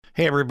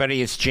Hey,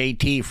 everybody, it's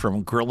JT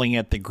from Grilling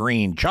at the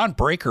Green. John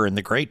Breaker and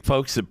the great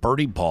folks at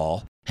Birdie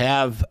Ball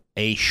have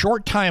a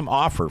short time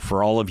offer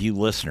for all of you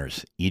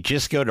listeners. You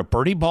just go to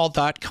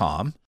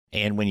birdieball.com,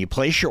 and when you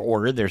place your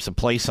order, there's a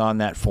place on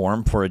that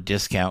form for a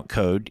discount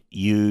code.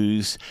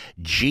 Use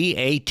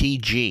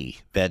GATG.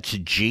 That's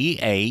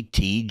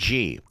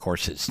GATG. Of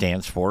course, it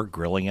stands for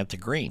Grilling at the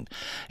Green.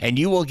 And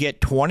you will get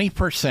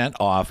 20%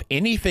 off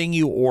anything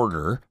you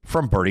order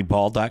from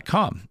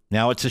birdieball.com.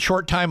 Now, it's a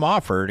short-time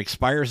offer. It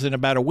expires in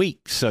about a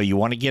week, so you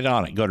want to get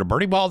on it. Go to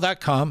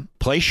birdieball.com,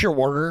 place your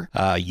order,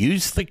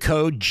 use the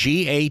code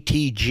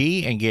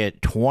GATG, and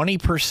get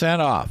 20%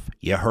 off.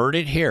 You heard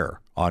it here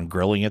on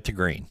Grilling at the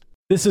Green.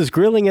 This is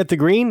Grilling at the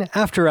Green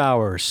After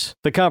Hours,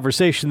 the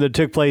conversation that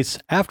took place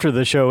after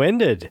the show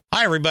ended.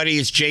 Hi, everybody.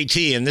 It's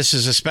JT, and this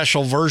is a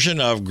special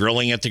version of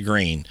Grilling at the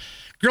Green.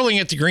 Grilling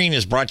at the Green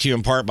is brought to you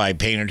in part by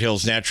Painted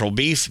Hills Natural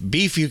Beef.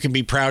 Beef you can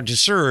be proud to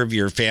serve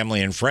your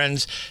family and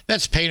friends.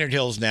 That's Painted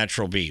Hills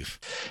Natural Beef.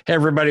 Hey,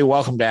 everybody.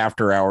 Welcome to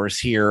After Hours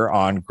here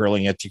on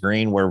Grilling at the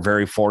Green. We're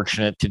very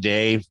fortunate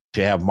today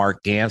to have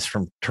Mark Ganz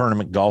from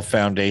Tournament Golf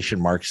Foundation.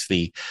 Mark's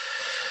the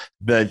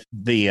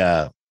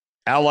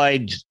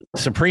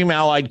Supreme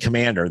Allied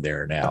Commander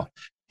there now.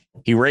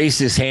 He raised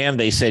his hand.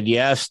 They said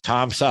yes.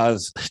 Tom saw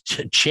his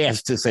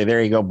chance to say,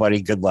 there you go,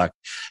 buddy. Good luck.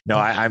 No,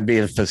 I'm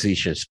being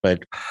facetious,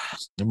 but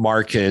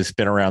Mark has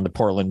been around the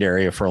Portland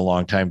area for a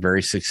long time,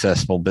 very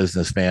successful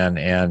businessman.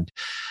 And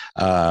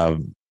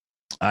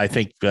I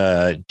think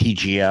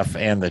TGF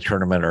and the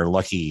tournament are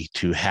lucky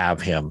to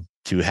have him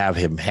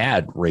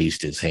had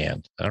raised his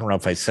hand. I don't know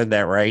if I said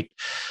that right,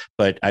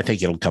 but I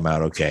think it'll come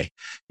out okay,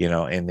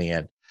 in the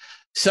end.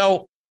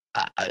 So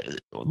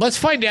let's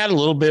find out a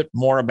little bit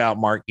more about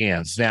Mark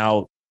Ganz.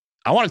 Now,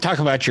 I want to talk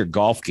about your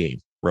golf game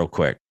real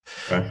quick.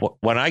 Okay.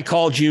 When I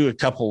called you a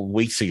couple of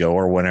weeks ago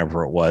or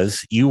whenever it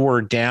was, you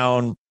were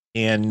down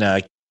in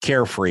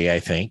Carefree,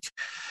 I think,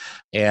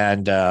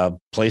 and a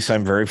place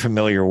I'm very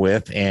familiar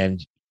with,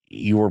 and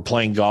you were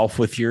playing golf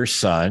with your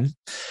son.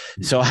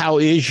 So how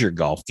is your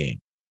golf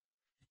game?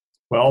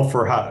 Well,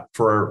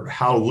 for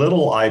how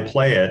little I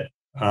play it,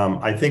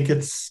 I think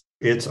it's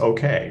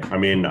okay. I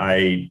mean,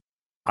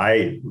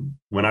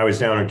 when I was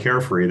down in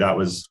Carefree, that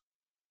was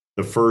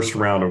the first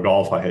round of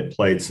golf I had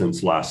played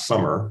since last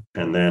summer.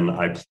 And then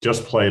I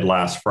just played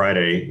last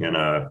Friday in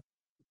a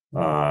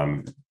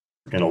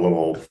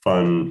little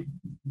fun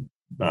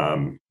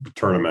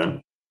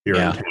tournament here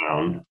in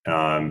town.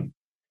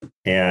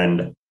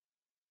 And,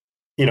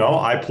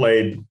 I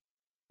played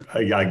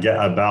I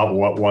get about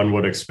what one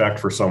would expect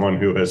for someone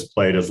who has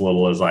played as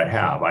little as I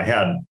have. I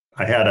had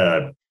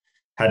to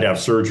have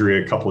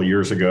surgery a couple of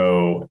years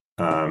ago.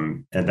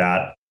 And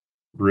that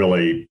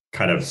really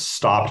kind of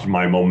stopped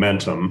my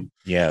momentum.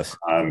 Yes.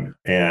 But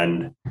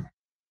I'm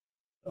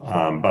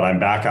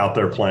back out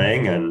there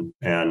playing,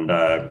 and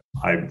I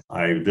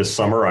this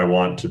summer I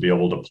want to be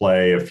able to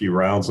play a few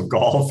rounds of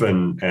golf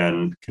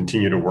and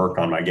continue to work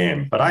on my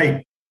game. But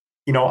I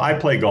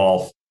play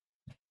golf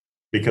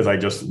because I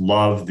just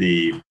love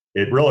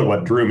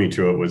what drew me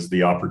to it was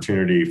the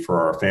opportunity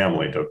for our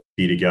family to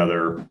be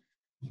together.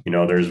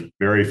 There's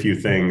very few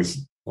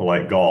things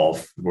like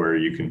golf where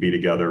you can be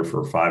together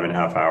for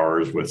 5.5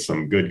 hours with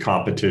some good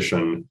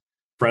competition,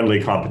 friendly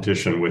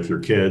competition with your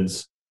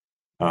kids,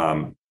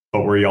 but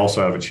where you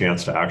also have a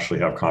chance to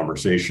actually have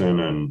conversation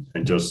and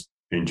just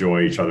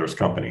enjoy each other's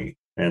company.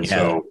 And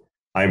so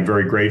I'm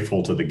very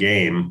grateful to the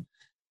game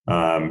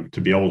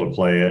to be able to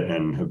play it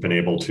and have been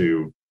able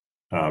to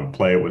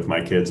play it with my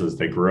kids as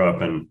they grew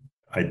up. And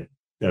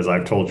as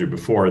I've told you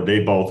before, they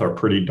both are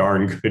pretty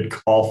darn good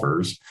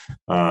golfers.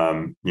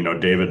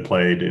 David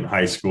played in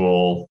high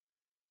school,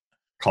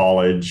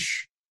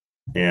 college,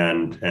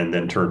 and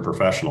then turned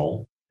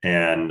professional.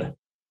 And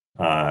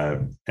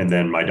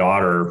then my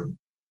daughter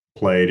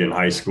played in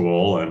high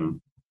school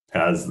and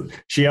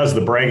she has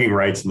the bragging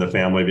rights in the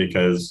family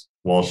because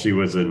while she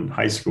was in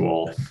high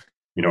school,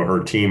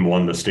 her team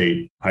won the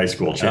state high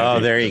school championship.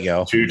 Oh, there you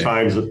go.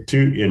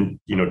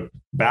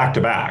 Back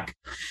to back.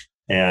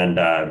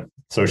 And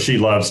so she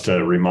loves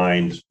to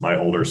remind my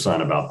older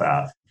son about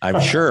that. I'm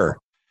sure.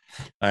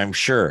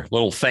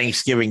 Little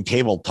Thanksgiving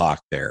table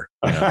talk there.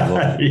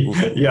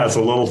 Yes,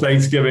 a little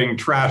Thanksgiving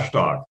trash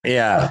talk.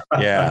 Yeah.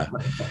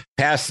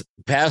 Pass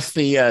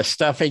the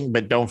stuffing,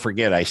 but don't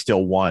forget I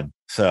still won.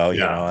 So,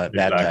 that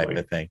type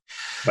of thing.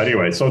 But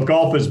anyway, so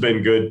golf has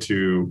been good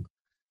to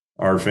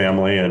our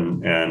family,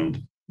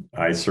 and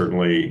I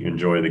certainly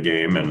enjoy the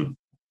game and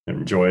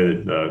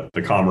enjoy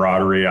the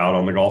camaraderie out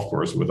on the golf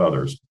course with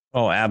others.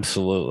 Oh,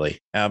 absolutely.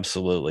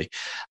 Absolutely.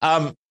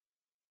 Do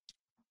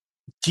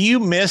you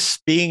miss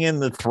being in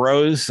the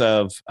throes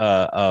of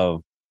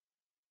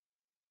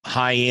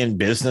high-end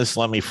business?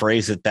 Let me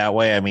phrase it that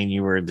way. I mean,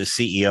 you were the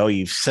CEO.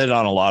 You've sit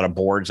on a lot of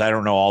boards. I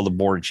don't know all the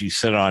boards you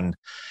sit on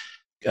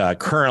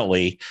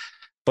currently,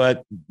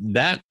 but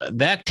that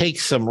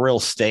takes some real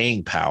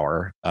staying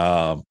power,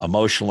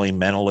 emotionally,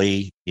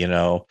 mentally. If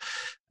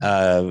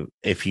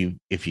you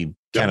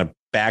kind of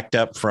backed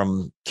up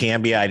from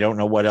Cambia, I don't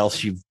know what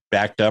else you've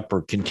backed up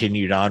or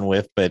continued on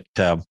with, but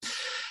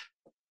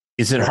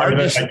Is it hard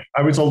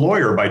I was a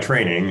lawyer by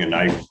training, and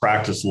I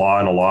practiced law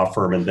in a law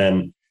firm, and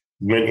then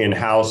went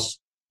in-house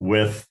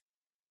with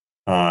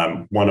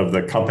one of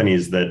the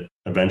companies that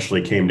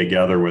eventually came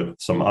together with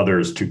some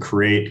others to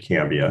create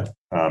Cambia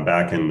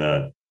back in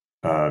the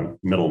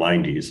middle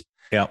 90s.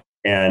 Yeah.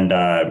 And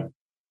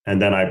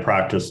then I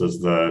practiced as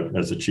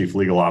the chief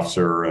legal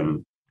officer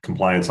and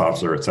compliance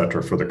officer, et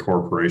cetera, for the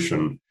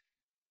corporation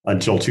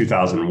until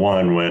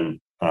 2001, when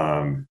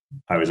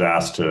I was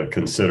asked to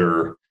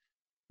consider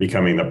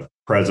becoming the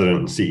president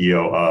and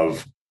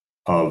CEO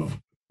of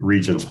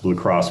Regence Blue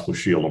Cross Blue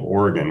Shield of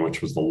Oregon,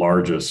 which was the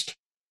largest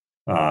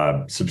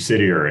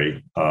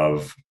subsidiary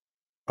of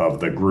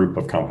the group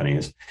of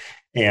companies.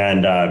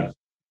 And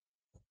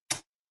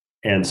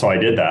so I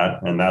did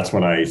that, and that's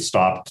when I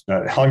stopped,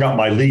 hung up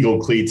my legal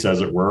cleats,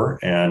 as it were,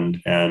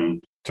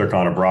 and took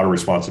on a broader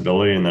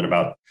responsibility. And then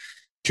about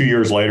 2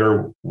 years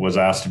later, was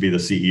asked to be the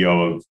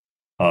CEO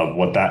of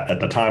what that at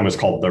the time was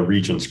called the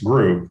Regence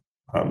Group,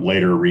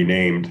 later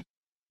renamed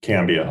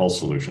Cambia Health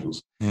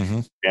Solutions. Mm-hmm.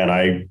 And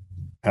I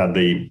had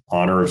the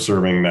honor of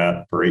serving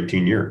that for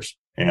 18 years.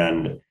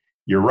 And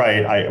you're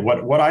right.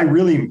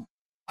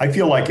 I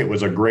feel like it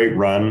was a great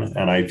run,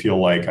 and I feel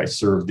like I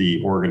served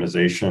the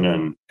organization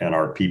and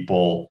our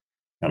people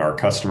and our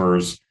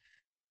customers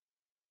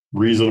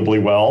reasonably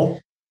well,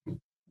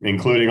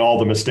 including all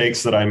the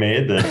mistakes that I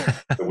made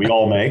that we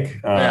all make.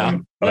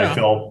 But I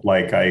felt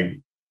like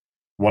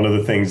one of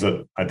the things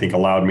that I think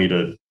allowed me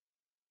to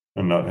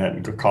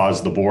and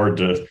caused the board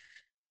to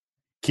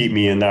keep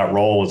me in that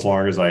role as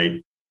long as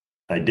I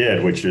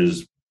did, which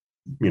is,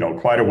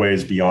 quite a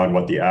ways beyond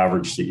what the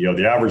average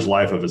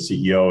life of a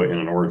CEO in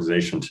an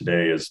organization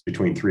today is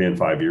between 3 and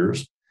 5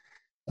 years.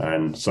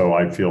 And so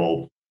I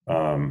feel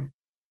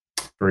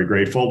very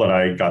grateful that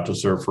I got to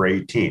serve for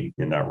 18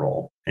 in that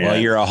role. Well,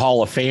 you're a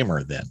Hall of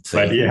Famer then. So.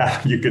 But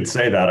yeah, you could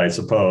say that, I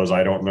suppose.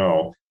 I don't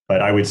know.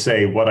 But I would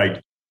say we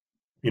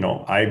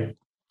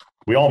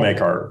all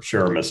make our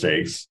share of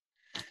mistakes,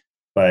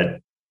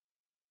 but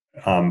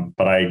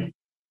I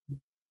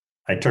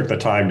took the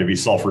time to be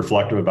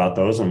self-reflective about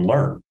those and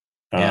learn.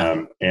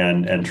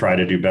 And try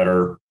to do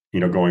better,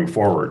 going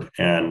forward.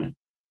 And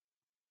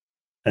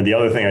the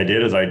other thing I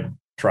did is I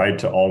tried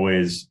to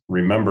always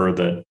remember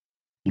that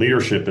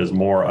leadership is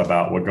more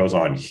about what goes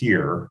on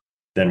here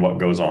than what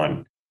goes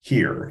on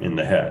here in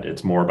the head.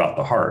 It's more about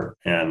the heart.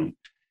 And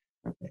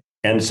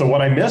so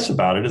what I miss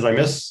about it is I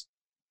miss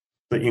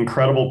the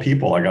incredible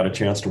people I got a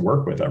chance to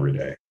work with every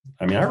day.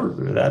 I mean,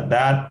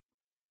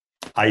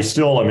 I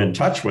still am in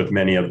touch with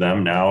many of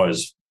them now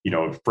as,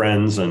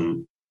 friends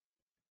and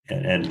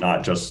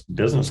not just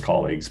business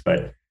colleagues,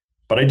 but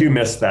I do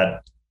miss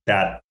that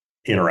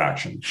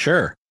interaction.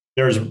 Sure.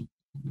 There's,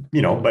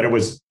 but it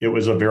was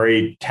a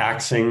very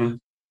taxing.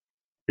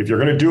 If you're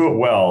going to do it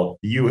well,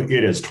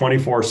 it is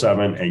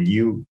 24/7, and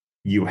you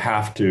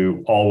have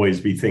to always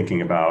be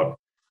thinking about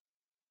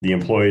the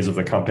employees of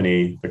the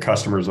company, the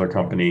customers of the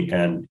company,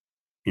 and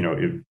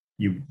it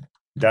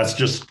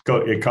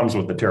comes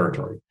with the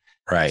territory.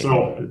 Right.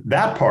 So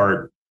that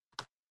part,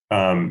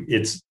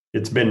 it's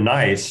been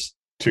nice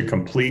to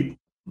complete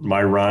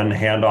my run,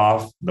 hand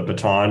off the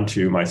baton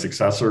to my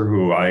successor,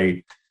 who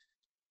I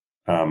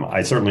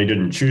certainly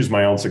didn't choose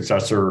my own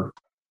successor,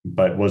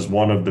 but was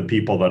one of the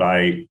people that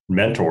I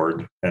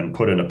mentored and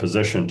put in a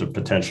position to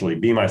potentially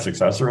be my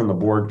successor. And the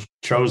board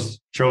chose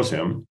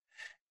him,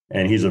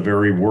 and he's a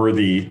very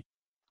worthy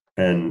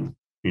and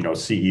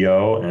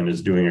CEO, and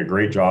is doing a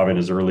great job in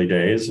his early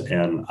days.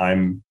 And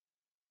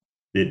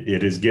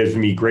it has given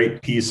me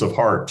great peace of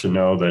heart to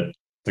know that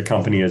the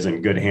company is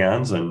in good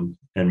hands and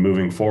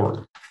moving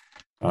forward.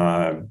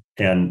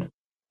 And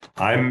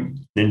I'm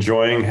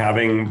enjoying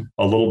having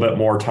a little bit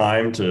more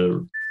time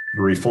to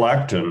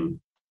reflect and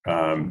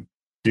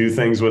do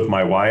things with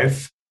my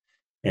wife,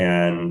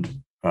 and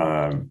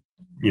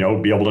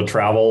be able to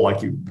travel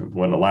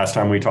when the last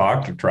time we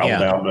talked,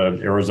 down to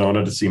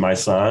Arizona to see my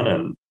son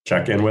and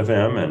check in with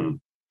him.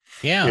 And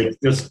it's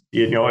just,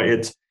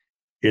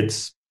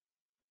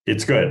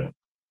 it's good,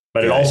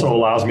 but it also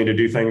allows me to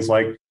do things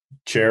like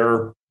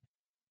chair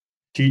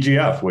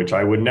TGF, which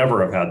I would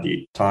never have had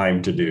the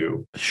time to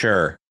do.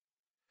 Sure.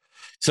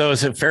 So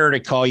is it fair to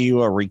call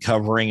you a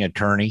recovering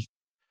attorney?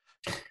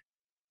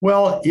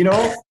 Well,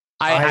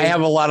 I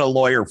have a lot of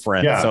lawyer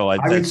friends, so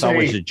it's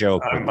always a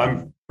joke.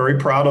 I'm very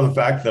proud of the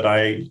fact that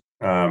I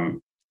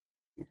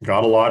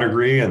got a law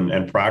degree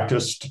and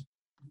practiced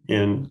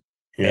in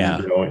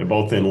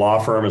both in law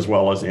firm as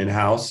well as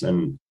in-house.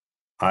 And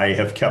I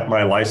have kept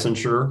my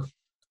licensure.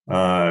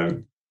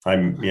 I'm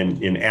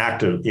in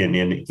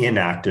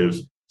inactive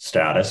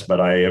status, but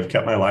I have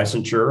kept my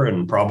licensure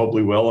and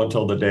probably will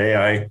until the day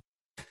I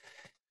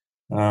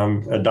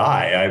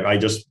die. I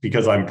just,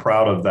 because I'm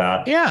proud of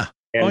that. Yeah.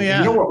 And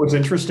what was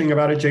interesting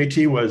about it,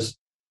 JT, was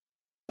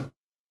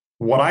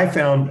what I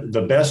found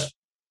the best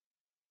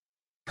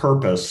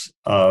purpose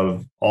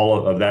of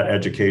all of that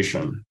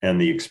education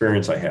and the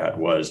experience I had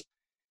was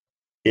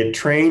it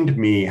trained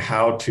me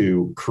how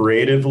to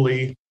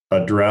creatively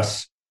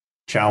address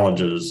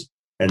challenges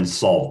and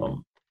solve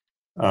them.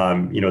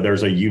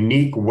 There's a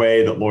unique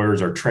way that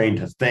lawyers are trained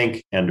to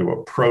think and to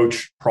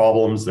approach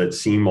problems that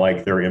seem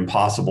like they're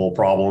impossible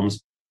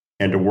problems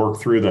and to work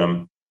through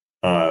them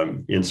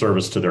in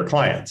service to their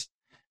clients.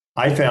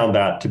 I found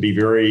that to be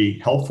very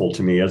helpful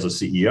to me as a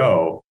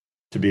CEO,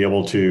 to be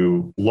able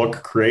to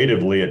look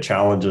creatively at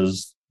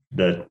challenges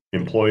that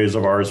employees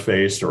of ours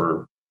faced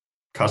or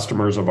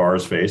customers of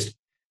ours faced,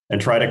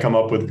 and try to come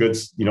up with good,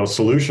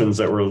 solutions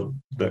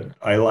that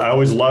I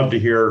always love to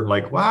hear,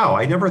 like, wow,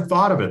 I never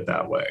thought of it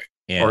that way,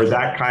 or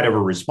that kind of a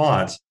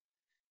response.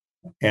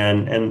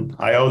 And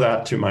I owe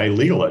that to my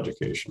legal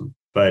education,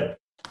 but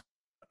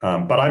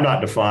I'm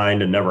not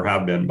defined and never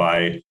have been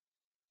by,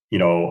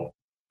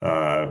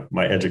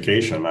 my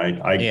education.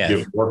 I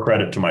give more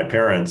credit to my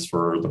parents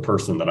for the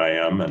person that I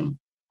am. And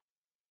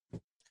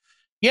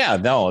yeah,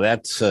 no,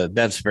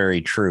 that's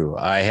very true.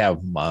 I have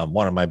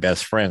one of my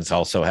best friends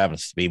also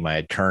happens to be my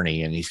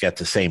attorney, and he's got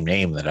the same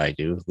name that I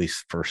do, at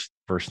least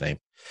first name.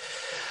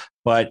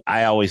 But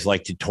I always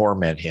like to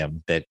torment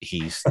him that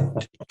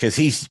because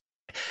he's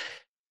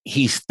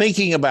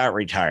thinking about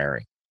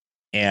retiring,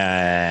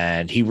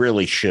 and he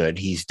really should.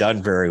 He's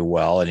done very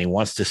well, and he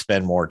wants to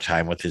spend more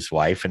time with his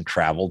wife and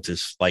travel,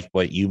 just like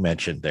what you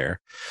mentioned there.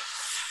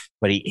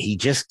 But he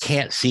just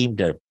can't seem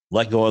to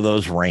let go of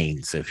those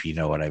reins, if you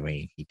know what I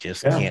mean. He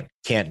just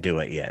can't do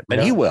it yet,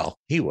 but he will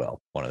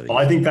one of these. Well,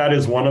 I think that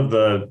is one of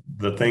the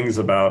things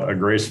about a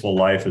graceful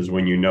life is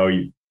when you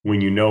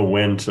know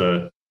when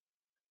to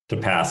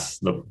pass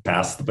the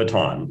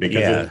baton,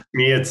 because to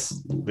me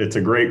it's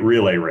a great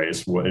relay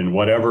race in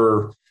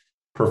whatever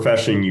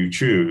profession you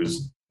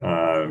choose.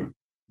 You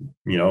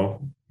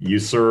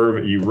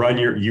serve, you run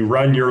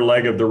your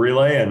leg of the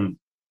relay, and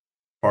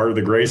part of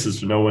the grace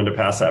is to know when to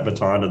pass that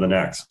baton to the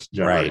next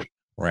generation.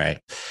 Right.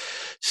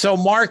 So,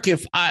 Mark,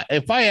 if I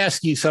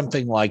ask you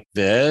something like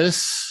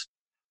this,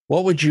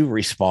 what would you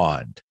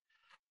respond?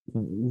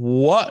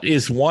 What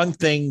is one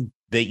thing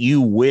that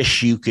you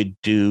wish you could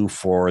do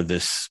for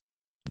the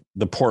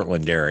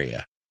Portland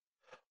area?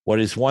 What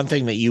is one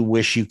thing that you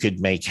wish you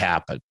could make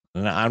happen?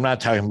 And I'm not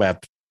talking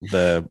about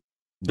the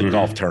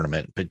golf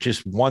tournament, but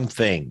just one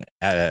thing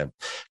kind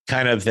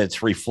of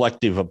that's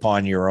reflective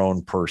upon your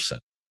own person.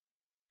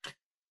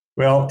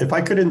 Well, if I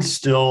could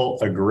instill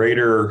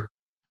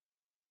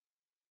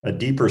a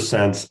deeper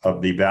sense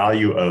of the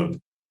value of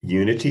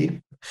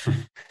unity,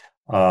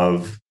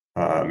 of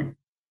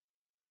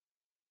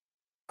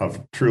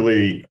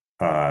truly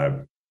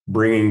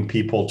bringing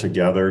people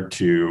together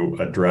to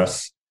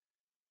address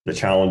the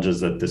challenges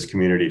that this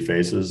community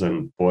faces,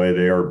 and boy,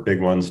 they are big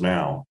ones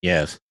now.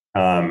 Yes.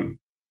 And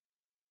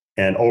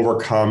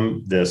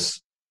overcome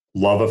this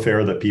love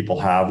affair that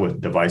people have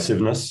with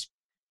divisiveness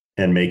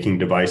and making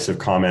divisive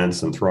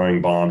comments and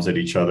throwing bombs at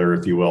each other,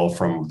 if you will,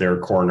 from their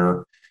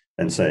corner,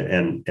 and say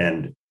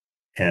and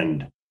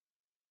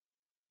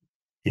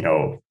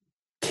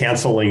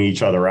canceling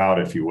each other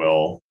out, if you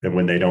will, and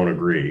when they don't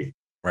agree.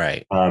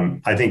 Right.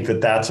 I think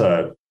that's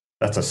a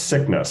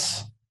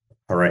sickness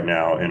right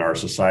now in our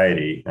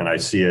society, and I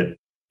see it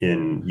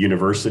in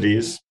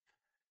universities.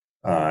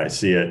 I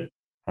see it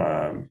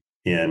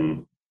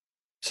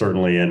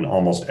certainly in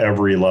almost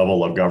every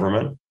level of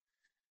government.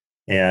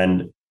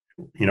 And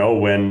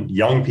when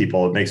young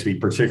people, it makes me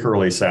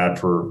particularly sad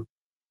for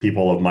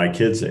people of my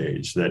kids'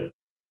 age, that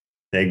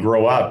they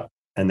grow up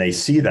and they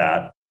see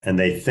that and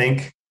they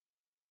think,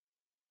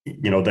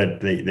 that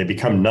they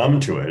become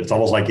numb to it. It's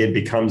almost like it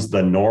becomes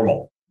the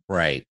normal.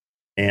 Right.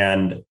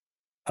 And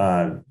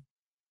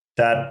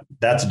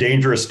that's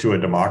dangerous to a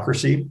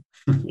democracy,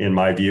 in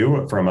my view,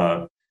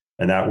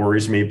 and that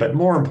worries me. But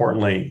more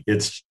importantly,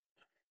 it's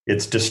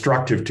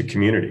destructive to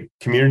community.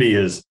 Community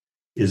is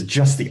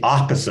just the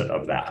opposite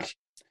of that.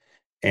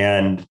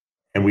 And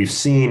we've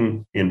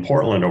seen in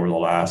Portland over the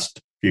last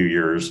few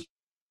years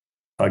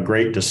a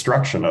great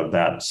destruction of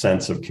that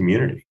sense of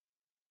community.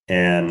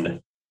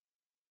 And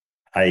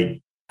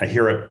I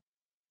hear it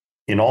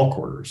in all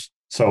quarters.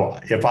 So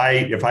if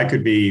I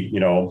could be,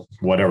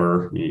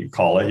 whatever you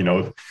call it,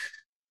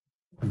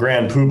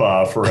 grand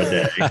poobah for a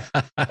day,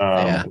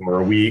 or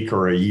a week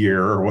or a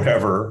year or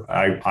whatever,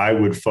 I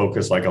would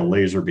focus like a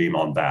laser beam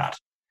on that.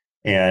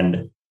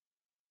 And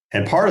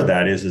part of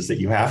that is that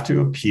you have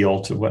to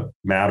appeal to what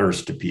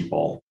matters to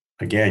people.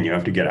 Again, you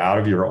have to get out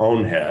of your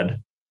own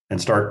head and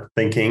start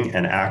thinking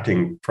and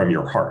acting from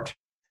your heart,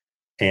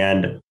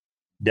 and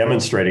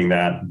demonstrating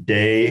that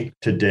day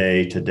to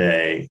day to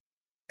day.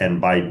 And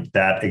by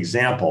that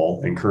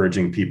example,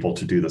 encouraging people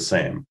to do the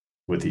same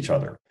with each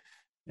other.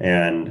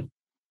 And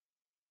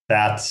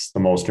that's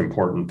the most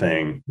important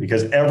thing,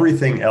 because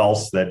everything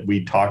else that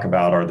we talk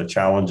about are the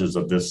challenges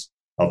of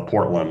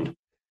Portland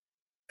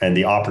and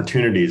the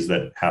opportunities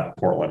that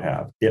Portland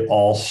have. It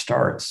all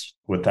starts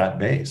with that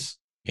base.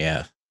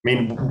 Yeah. I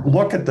mean,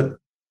 look at the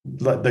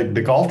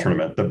golf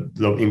tournament,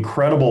 the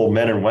incredible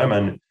men and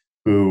women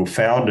who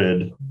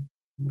founded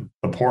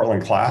the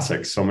Portland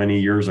Classic so many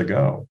years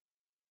ago.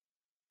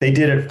 They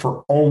did it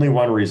for only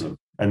one reason,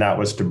 and that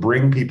was to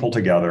bring people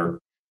together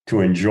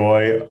to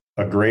enjoy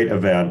a great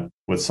event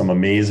with some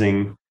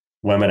amazing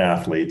women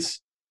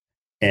athletes,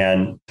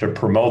 and to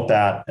promote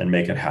that and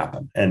make it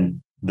happen.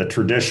 And the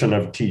tradition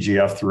of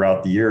TGF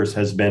throughout the years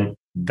has been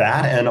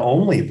that and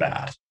only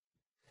that.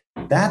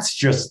 That's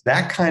just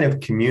that kind of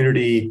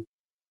community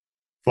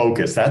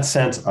focus, that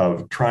sense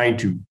of trying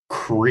to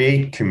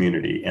create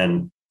community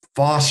and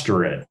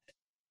foster it.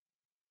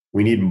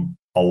 We need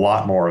a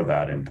lot more of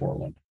that in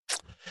Portland.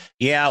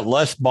 Yeah,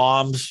 less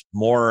bombs,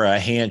 more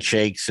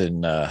handshakes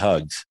and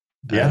hugs.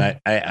 Yeah,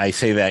 and I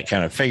say that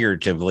kind of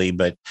figuratively,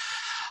 but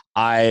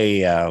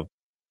I've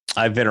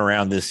been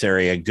around this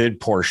area a good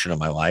portion of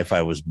my life.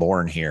 I was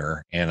born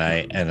here, and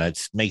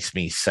it makes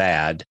me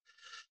sad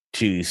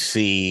to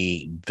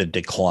see the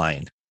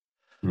decline.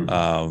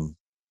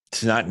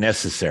 It's not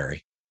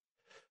necessary.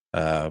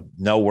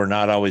 No, we're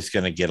not always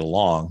going to get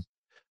along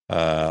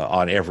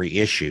on every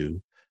issue.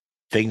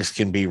 Things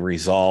can be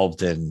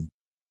resolved, and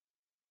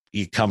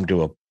you come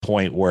to a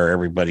point where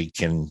everybody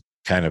can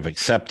kind of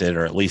accept it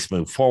or at least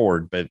move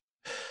forward. But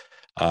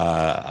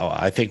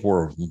I think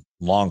we're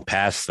long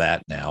past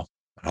that now.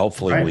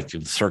 Hopefully we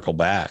can circle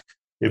back.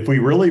 If we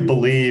really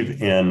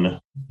believe in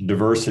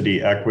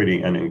diversity,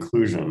 equity, and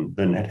inclusion,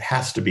 then it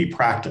has to be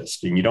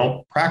practiced. And you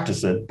don't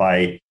practice it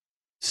by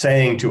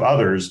saying to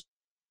others,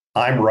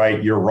 I'm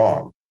right, you're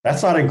wrong.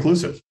 That's not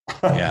inclusive.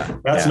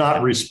 That's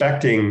not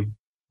respecting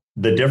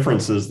the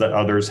differences that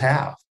others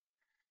have.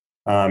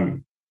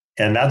 And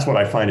that's what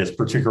I find is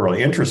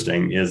particularly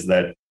interesting, is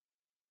that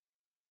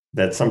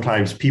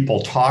sometimes people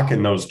talk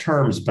in those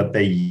terms, but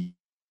they use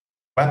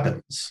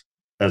weapons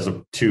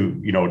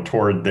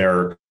toward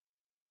their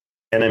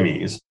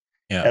enemies,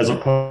 as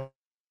opposed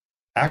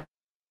to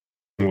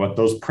what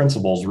those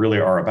principles really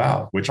are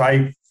about, which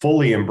I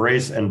fully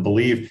embrace and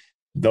believe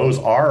those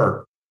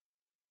are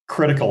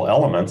critical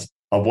elements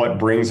of what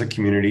brings a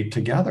community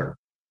together.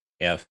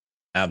 Yeah,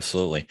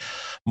 absolutely.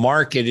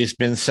 Mark, it has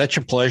been such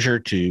a pleasure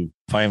to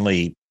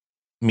finally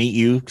meet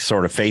you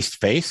sort of face to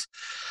face.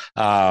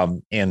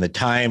 And the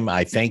time,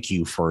 I thank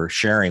you for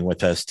sharing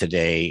with us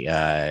today.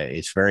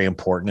 It's very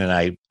important.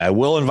 And I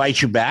will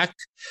invite you back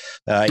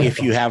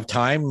if you have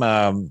time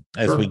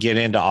as we get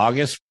into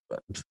August.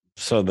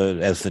 So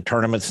as the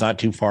tournament's not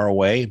too far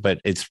away,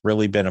 but it's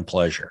really been a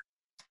pleasure.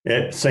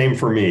 Same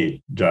for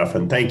me, Jeff.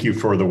 And thank you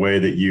for the way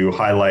that you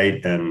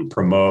highlight and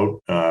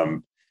promote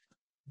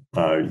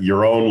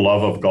your own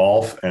love of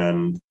golf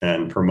and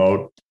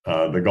promote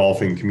the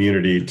golfing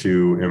community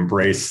to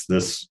embrace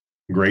this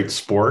great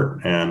sport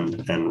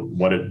and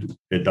what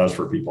it does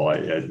for people.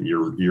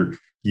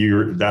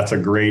 That's a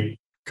great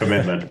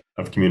commitment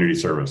of community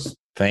service.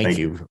 Thank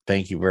you.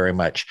 Thank you very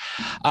much.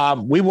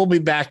 We will be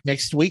back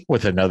next week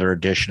with another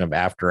edition of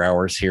After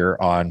Hours here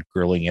on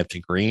Grilling at the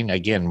Green.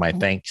 Again, my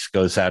thanks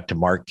goes out to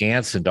Mark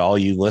Ganz and to all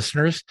you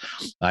listeners.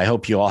 I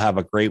hope you all have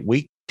a great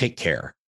week. Take care.